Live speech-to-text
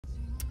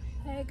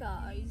Hey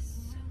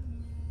guys.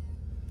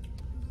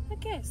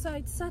 Okay, so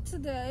it's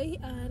Saturday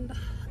and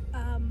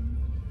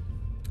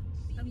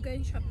I'm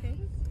going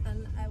shopping,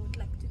 and I would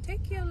like to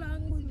take you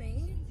along with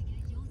me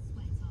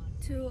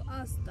to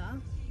Asda.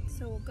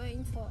 So we're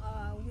going for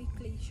our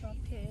weekly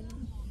shopping,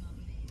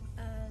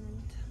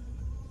 and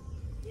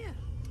yeah,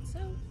 so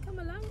come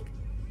along.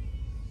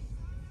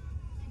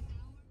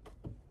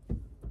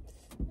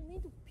 I need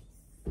a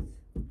piece.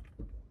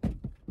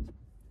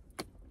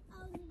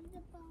 I need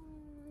to buy.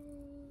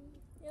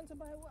 You want to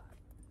buy what?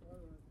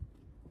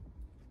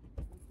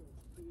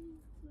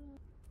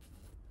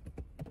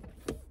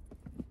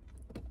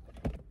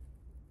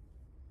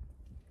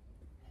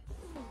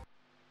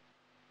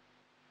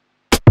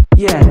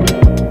 Yeah.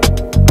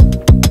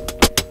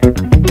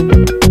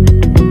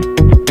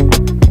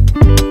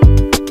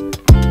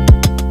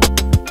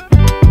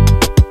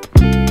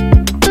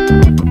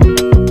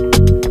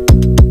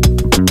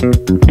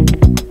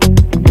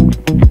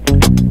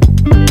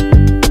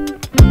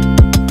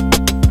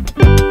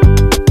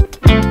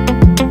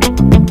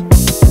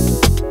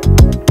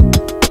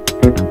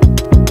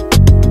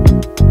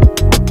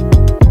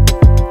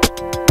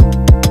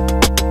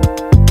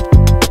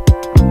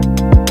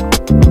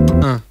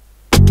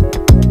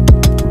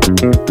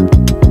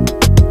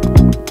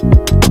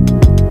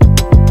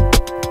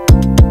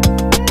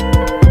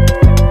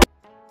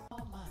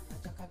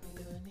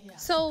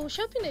 So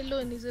shopping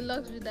alone is a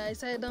luxury that I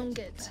seldom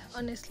get,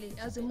 honestly,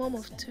 as a mom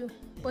of two.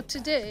 But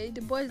today,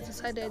 the boys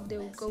decided they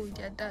would go with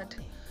their dad,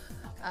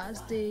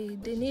 as they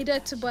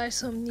needed to buy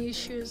some new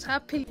shoes.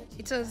 Happily,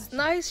 it was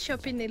nice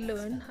shopping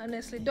alone,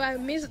 honestly. Though I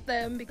miss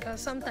them because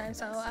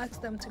sometimes I'll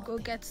ask them to go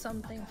get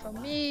something for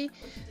me.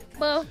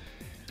 But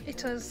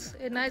it was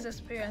a nice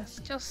experience,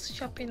 just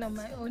shopping on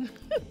my own.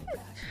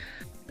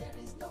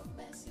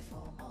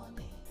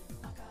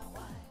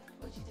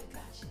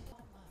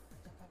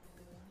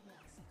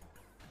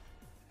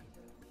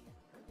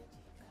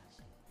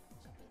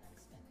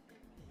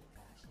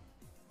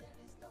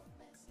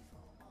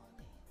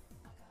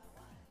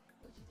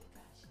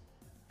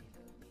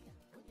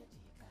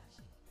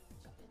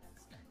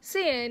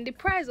 See, and the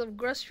price of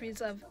groceries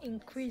have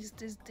increased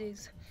these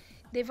days.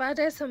 They've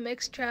added some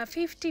extra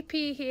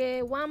 50p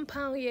here,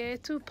 £1 here,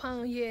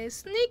 £2 here,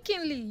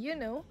 sneakingly, you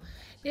know.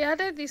 They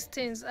added these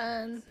things,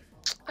 and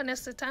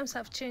honestly, times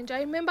have changed.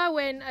 I remember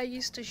when I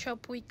used to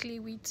shop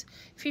weekly with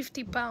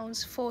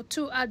 £50 for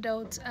 2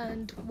 adults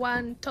and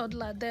 1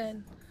 toddler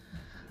then.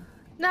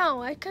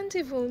 Now, I can't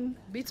even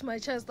beat my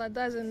chest that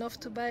that's enough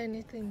to buy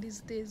anything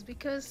these days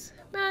because,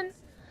 man,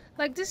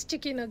 like this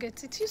chicken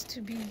nuggets, it used to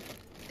be,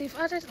 they've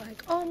added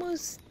like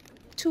almost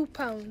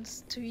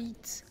 £2 to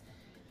eat.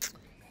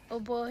 Oh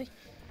boy.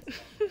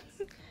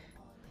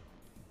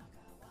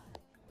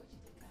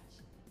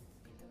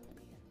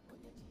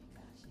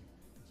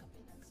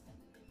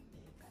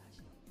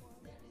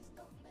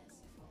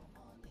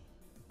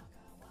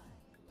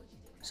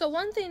 So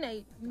one thing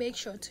I make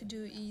sure to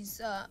do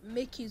is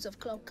make use of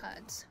club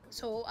cards.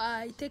 So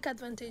I take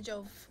advantage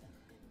of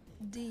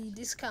the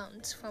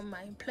discounts from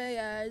my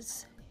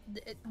employers.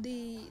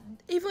 The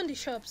even the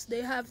shops,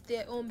 they have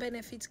their own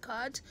benefit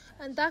card,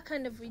 and that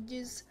kind of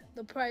reduce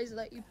the price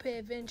that you pay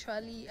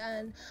eventually.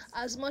 And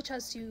as much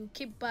as you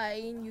keep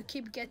buying, you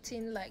keep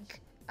getting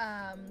like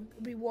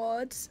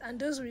rewards, and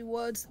those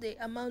rewards, they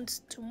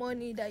amount to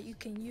money that you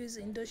can use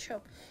in the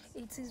shop.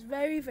 It is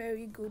very,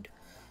 very good.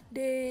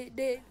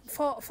 They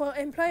for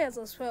employers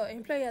as well,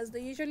 employers,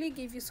 they usually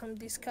give you some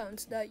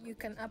discounts that you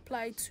can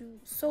apply to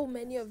so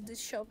many of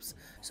these shops.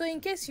 So in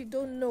case you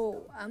don't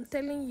know, I'm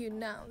telling you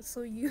now,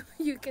 so you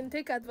you can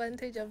take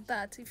advantage of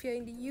that. If you're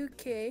in the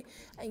UK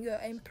and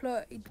you're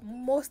employed,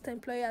 most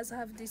employers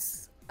have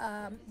this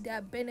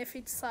their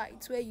benefit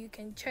sites where you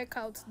can check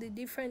out the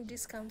different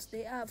discounts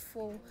they have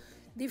for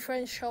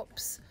different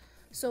shops.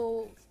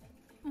 So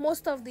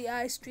most of the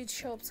high street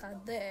shops are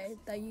there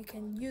that you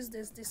can use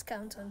this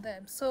discount on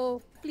them.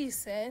 So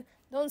please,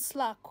 don't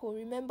slack.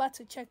 Remember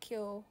to check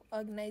your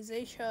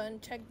organization,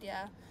 check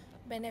their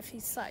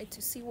benefit site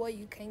to see what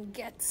you can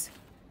get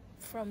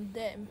from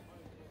them.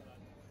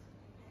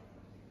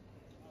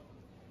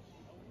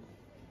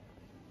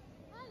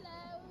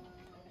 Hello.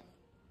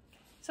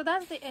 So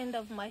that's the end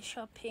of my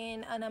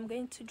shopping, and I'm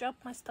going to drop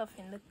my stuff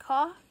in the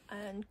car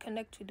and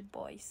connect with the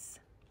boys.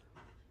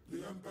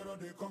 The emperor,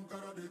 the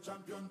conqueror, the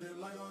champion, the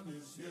lion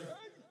is here.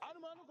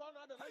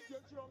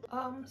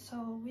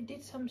 So we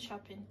did some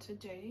shopping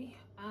today,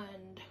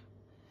 and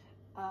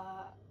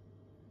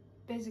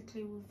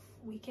basically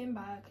we came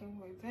back and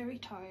we're very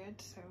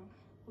tired, so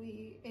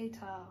we ate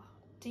our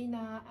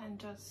dinner and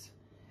just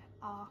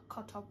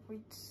caught up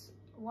with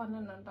one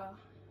another,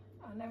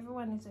 and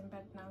everyone is in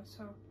bed now,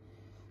 so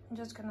I'm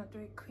just gonna do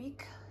it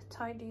quick,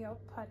 tidy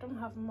up. I don't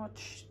have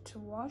much to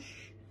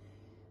wash,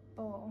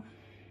 but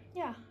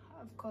yeah,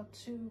 I've got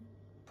to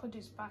put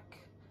this back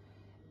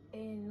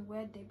in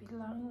where they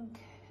belong,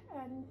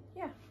 and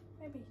yeah,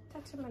 maybe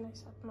 30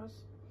 minutes at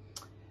most.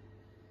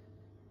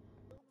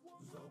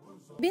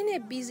 Being a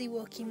busy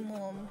working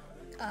mom,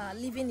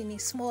 living in a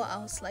small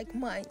house like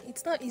mine,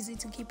 it's not easy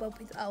to keep up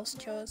with house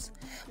chores.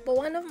 But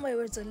one of my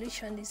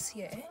resolutions this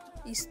year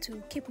is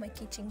to keep my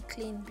kitchen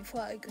clean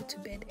before I go to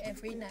bed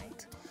every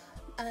night.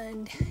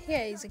 And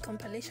here is a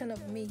compilation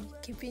of me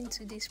keeping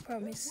to this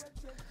promise.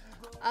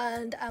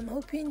 And I'm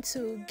hoping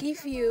to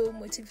give you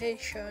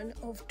motivation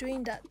of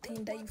doing that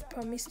thing that you've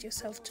promised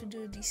yourself to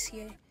do this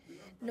year.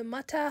 No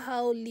matter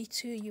how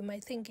little you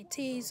might think it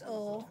is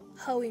or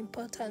how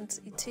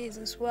important it is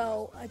as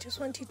well, I just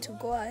want you to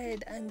go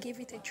ahead and give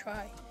it a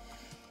try.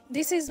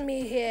 This is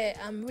me here.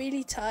 I'm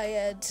really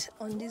tired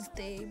on this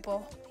day,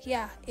 but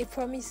yeah, a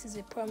promise is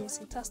a promise.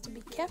 It has to be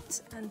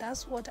kept, and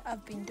that's what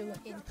I've been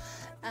doing.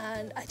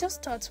 And I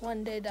just thought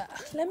one day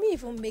that let me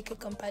even make a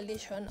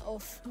compilation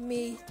of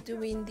me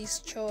doing these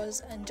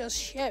chores and just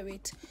share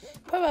it.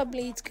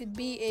 Probably it could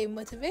be a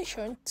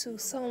motivation to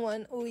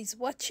someone who is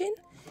watching.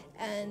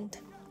 And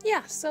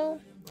yeah, so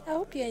I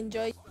hope you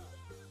enjoy.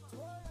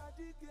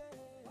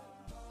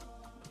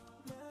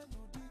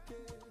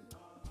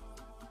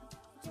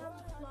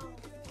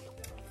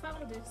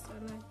 Found this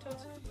and I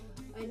thought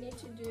I need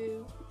to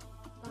do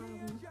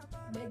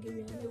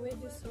Begiri anyway.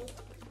 So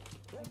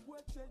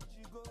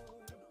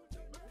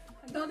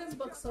I got this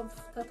box of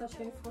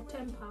tatashe for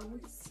 £10.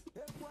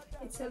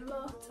 It's a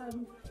lot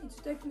and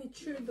it took me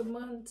through the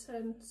month,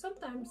 and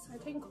sometimes I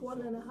think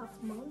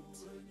 1.5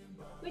 months,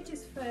 which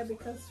is fair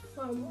because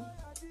from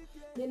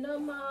the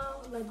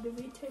normal, like the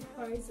retail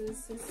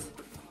prices is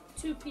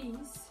 2p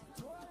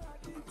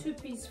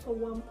for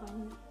 £1.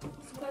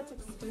 It's quite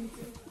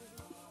expensive.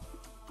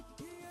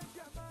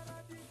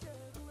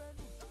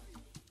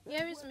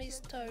 Here is me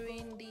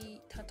storing the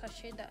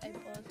tatashe that I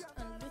bought,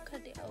 and look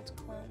at the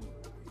outcome.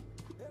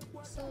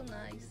 So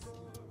nice.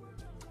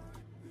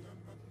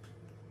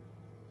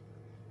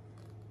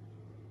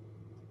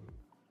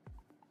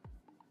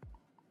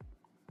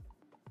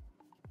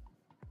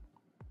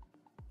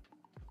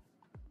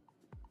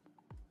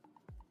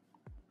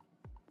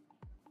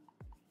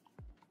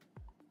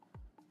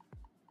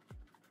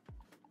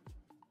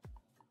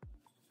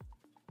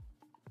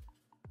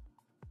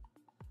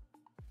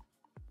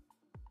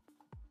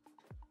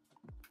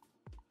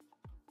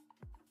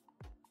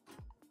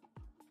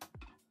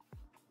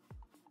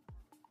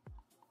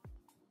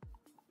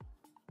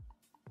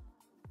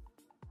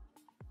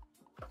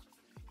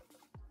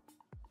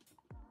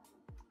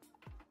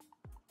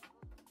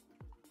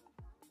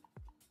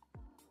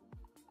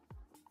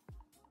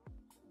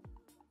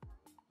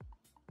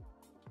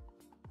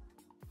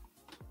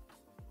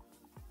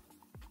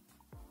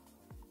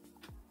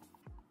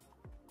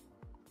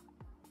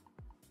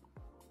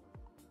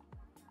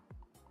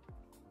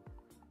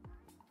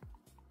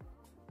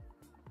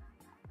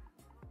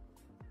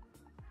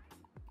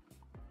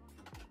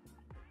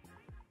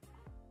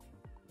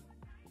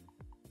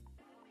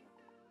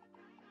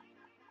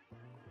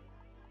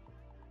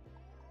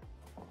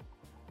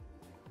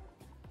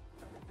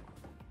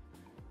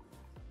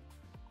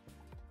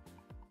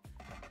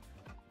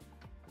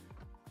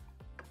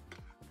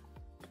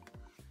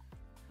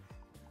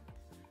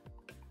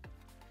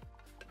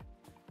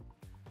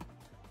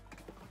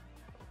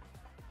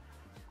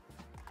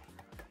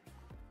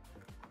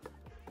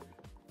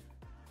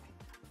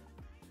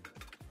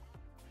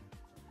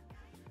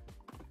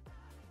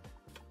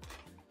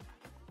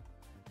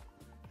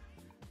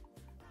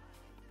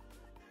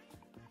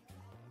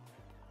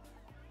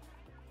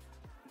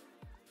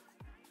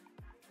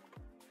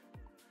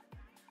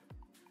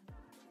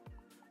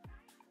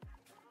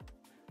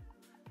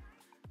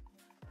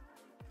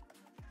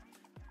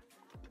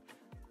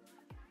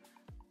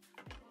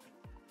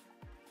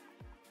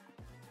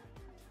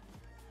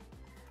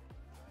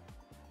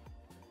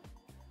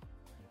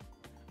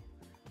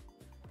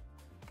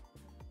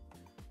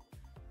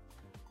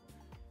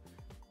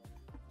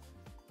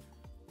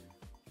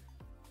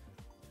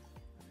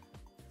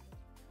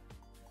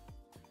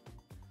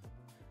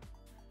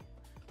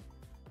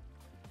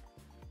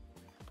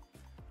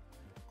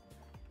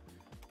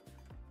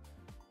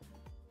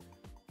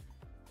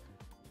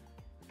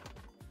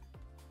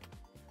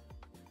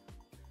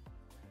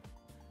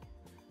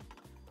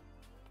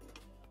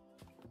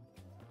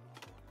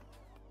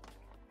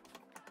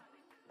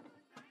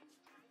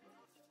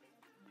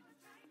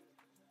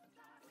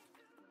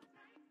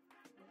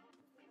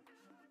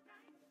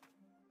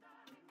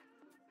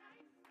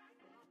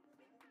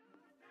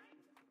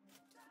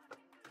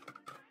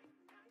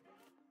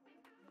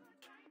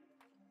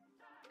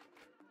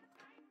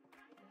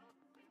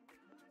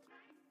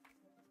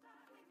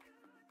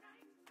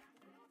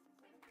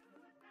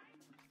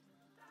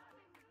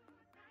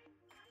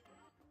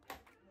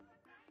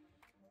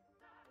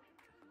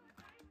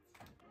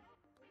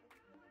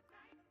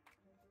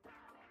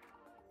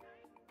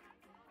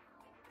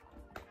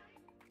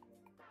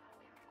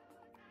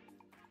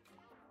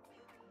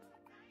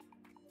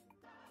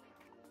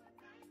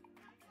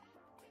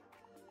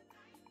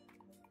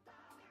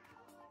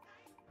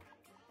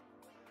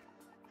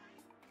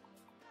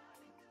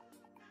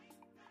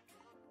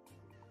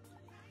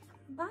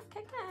 Back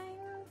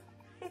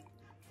again.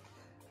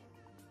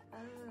 Oh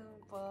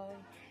boy.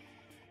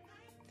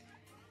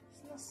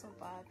 not so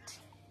bad.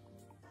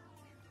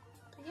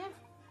 But yeah.